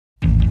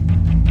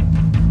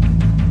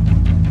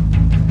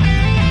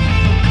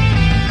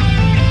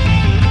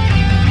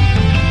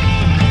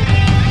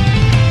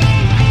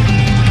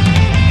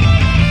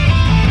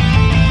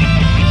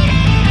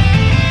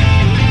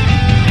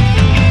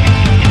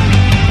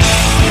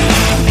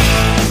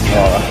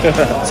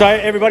So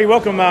everybody,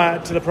 welcome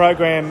to the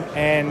program,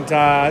 and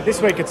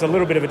this week it's a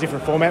little bit of a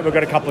different format. We've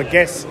got a couple of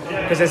guests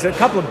because there's a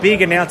couple of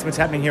big announcements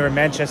happening here in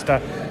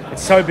Manchester.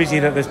 It's so busy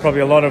that there's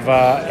probably a lot of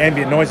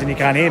ambient noise and you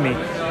can't hear me.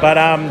 But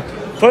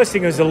first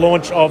thing is the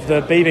launch of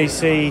the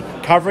BBC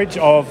coverage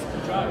of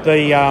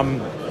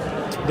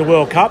the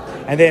World Cup,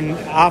 and then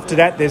after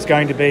that there's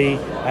going to be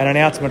an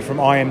announcement from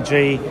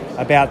IMG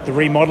about the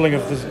remodelling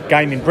of the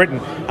game in Britain.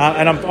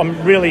 And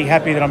I'm really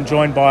happy that I'm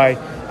joined by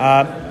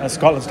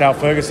Scotland's Dale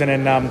Ferguson,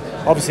 and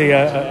obviously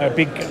a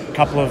big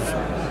couple of,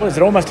 what is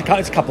it,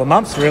 it's a couple of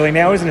months really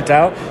now, isn't it,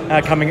 Dale,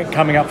 coming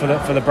up for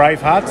the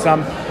Bravehearts.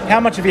 How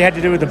much have you had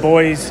to do with the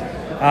boys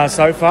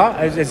so far?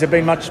 Has there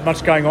been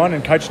much going on,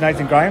 and Coach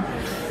Nathan Graham?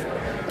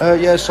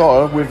 Yeah,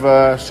 sort of. We've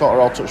sort of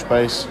all touched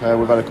base.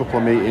 We've had a couple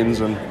of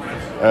meetings, and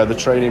the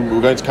training,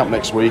 we're going to camp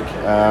next week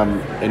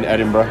in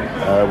Edinburgh.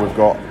 We've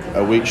got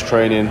a week's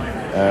training,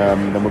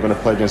 then we're going to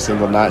play against the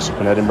England Knights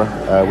up in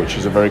Edinburgh, which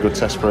is a very good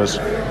test for us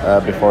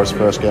before his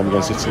first game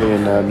against Italy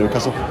in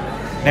Newcastle.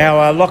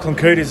 Now, Lachlan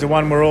Coote is the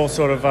one we're all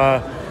sort of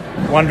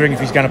wondering if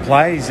he's going to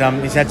play. He's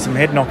had some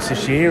head knocks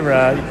this year.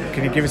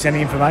 Can you give us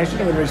any information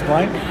on whether he's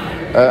playing?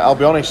 I'll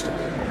be honest,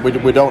 we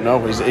don't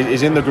know.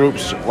 He's in the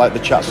groups, like the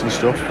chats and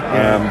stuff.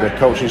 The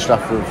coaching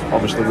staff have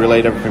obviously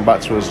relayed everything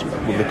back to us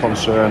with the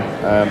concern,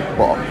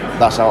 but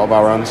that's out of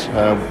our hands.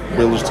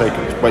 We'll just take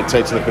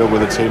to the field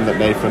with a team that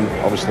Nathan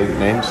obviously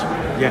names.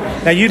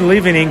 Yeah. Now, you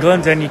live in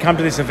England and you come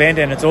to this event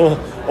and it's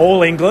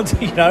all England.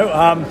 You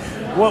know,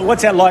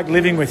 what's that like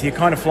living with you?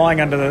 Kind of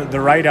flying under the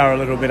radar a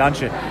little bit,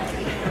 aren't you?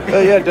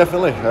 Yeah,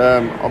 definitely.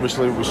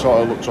 Obviously, we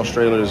sort of look to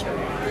Australia as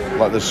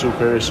like the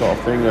superior sort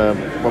of thing.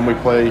 When we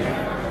play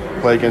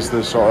against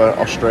the sort of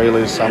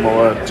Australia,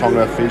 Samoa,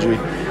 Tonga, Fiji,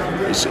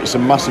 it's a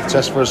massive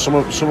test for us. Some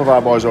of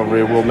our boys over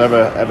here will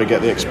never ever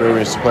get the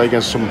experience to play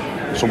against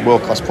some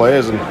world-class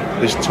players, and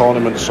this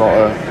tournament sort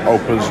of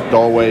opens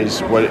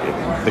doorways where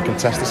they can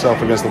test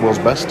themselves against the world's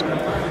best.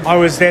 I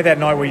was there that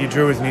night where you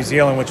drew with New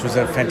Zealand, which was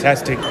a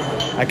fantastic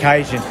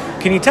occasion.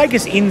 Can you take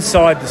us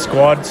inside the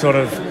squad, sort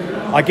of,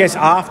 I guess,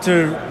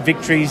 after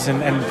victories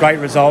and great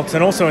results,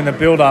 and also in the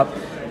build-up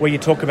where you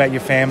talk about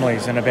your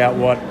families and about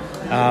what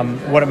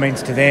it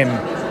means to them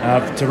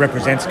to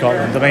represent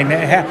Scotland? I mean,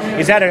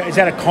 is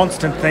that a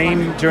constant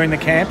theme during the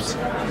camps?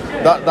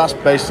 That's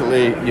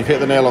basically, you've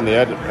hit the nail on the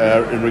head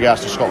in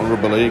regards to Scotland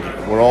Rugby League.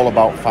 We're all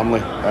about family.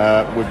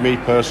 With me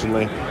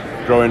personally,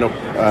 growing up,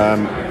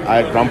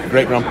 I had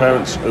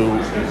great-grandparents who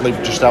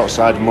lived just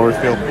outside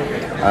Murrayfield,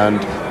 and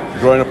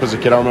growing up as a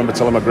kid, I remember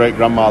telling my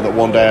great-grandma that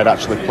one day I'd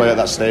actually play at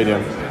that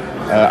stadium.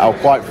 I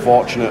was quite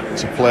fortunate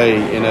to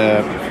play in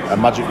a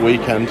Magic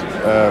weekend.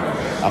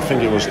 I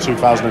think it was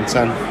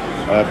 2010,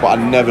 but I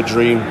never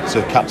dreamed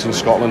to captain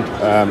Scotland,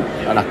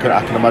 and I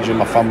can imagine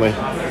my family,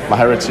 my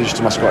heritage,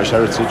 to my Scottish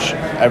heritage,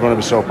 everyone will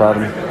be so proud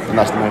of me, and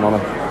that's the main honour.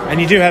 And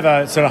you do have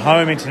a sort of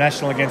home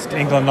international against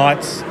England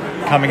Knights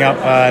coming up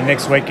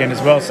next weekend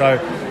as well, so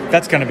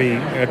that's going to be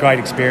a great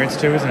experience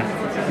too, isn't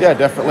it? Yeah,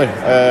 definitely.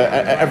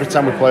 Every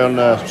time we play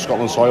on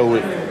Scotland soil,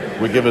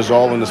 we give us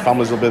all, and his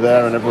families will be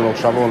there, and everyone will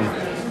travel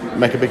and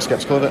make a big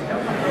spectacle of it.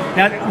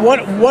 Now,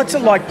 what's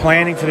it like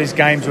planning for these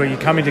games where you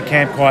come into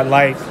camp quite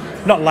late?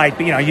 Not late,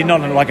 but you're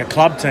not like a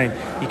club team.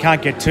 You can't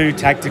get too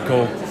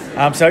tactical.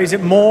 So is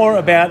it more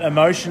about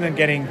emotion and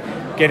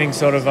getting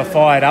sort of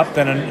fired up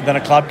than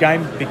a club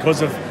game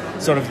because of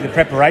sort of the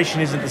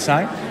preparation isn't the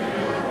same?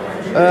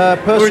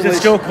 Or is it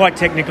still quite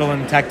technical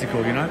and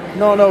tactical, you know?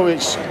 No,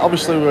 it's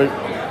obviously we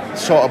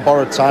sort of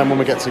borrowed time when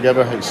we get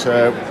together. It's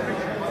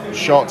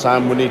short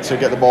time, we need to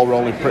get the ball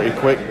rolling pretty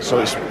quick, so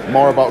it's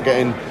more about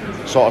getting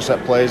sort of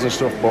set plays and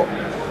stuff, but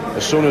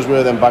as soon as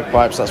we're them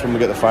bagpipes, that's when we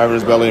get the fire in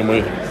his belly and we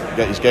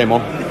get his game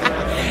on.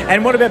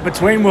 And what about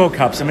between World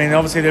Cups? I mean,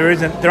 obviously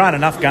there aren't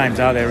enough games,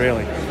 are there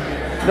really?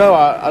 No,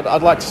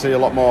 I'd like to see a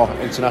lot more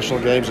international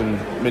games and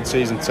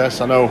mid-season tests.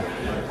 I know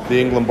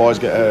the England boys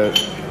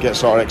get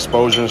sort of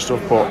exposure and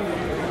stuff, but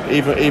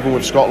even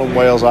with Scotland,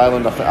 Wales,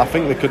 Ireland, I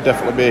think there could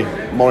definitely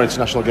be more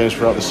international games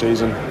throughout the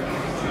season,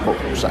 but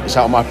it's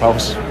out of my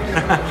powers.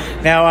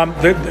 Now,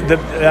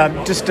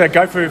 just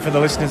go through for the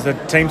listeners the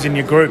teams in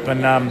your group,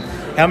 and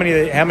how many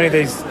of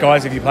these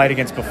guys have you played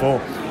against before?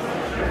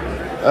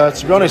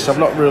 To be honest, I've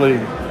not really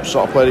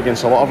sort of played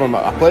against a lot of them.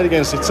 I played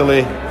against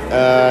Italy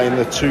in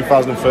the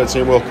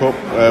 2013 World Cup.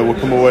 We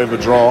come away with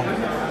a draw.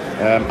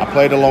 I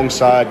played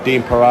alongside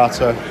Dean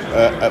Parata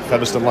at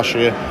Featherstone last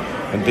year,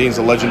 and Dean's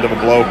a legend of a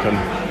bloke, and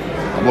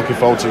I'm looking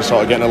forward to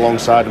sort of getting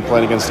alongside and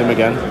playing against him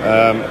again.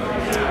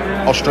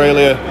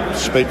 Australia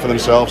speak for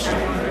themselves.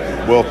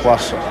 World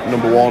class,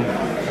 number one.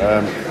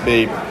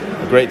 Be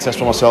a great test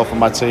for myself and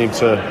my team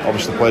to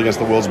obviously play against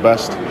the world's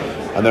best.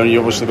 And then you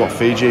obviously got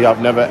Fiji.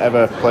 I've never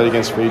ever played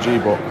against Fiji,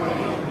 but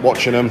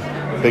watching them,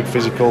 big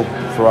physical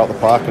throughout the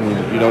park, and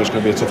you know it's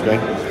going to be a tough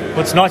game. Well,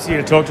 it's nice of you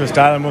to talk to us,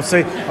 Dale, and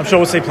I'm sure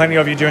we'll see plenty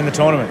of you during the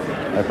tournament.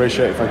 I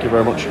appreciate it. Thank you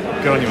very much.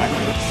 Good on you,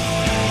 mate.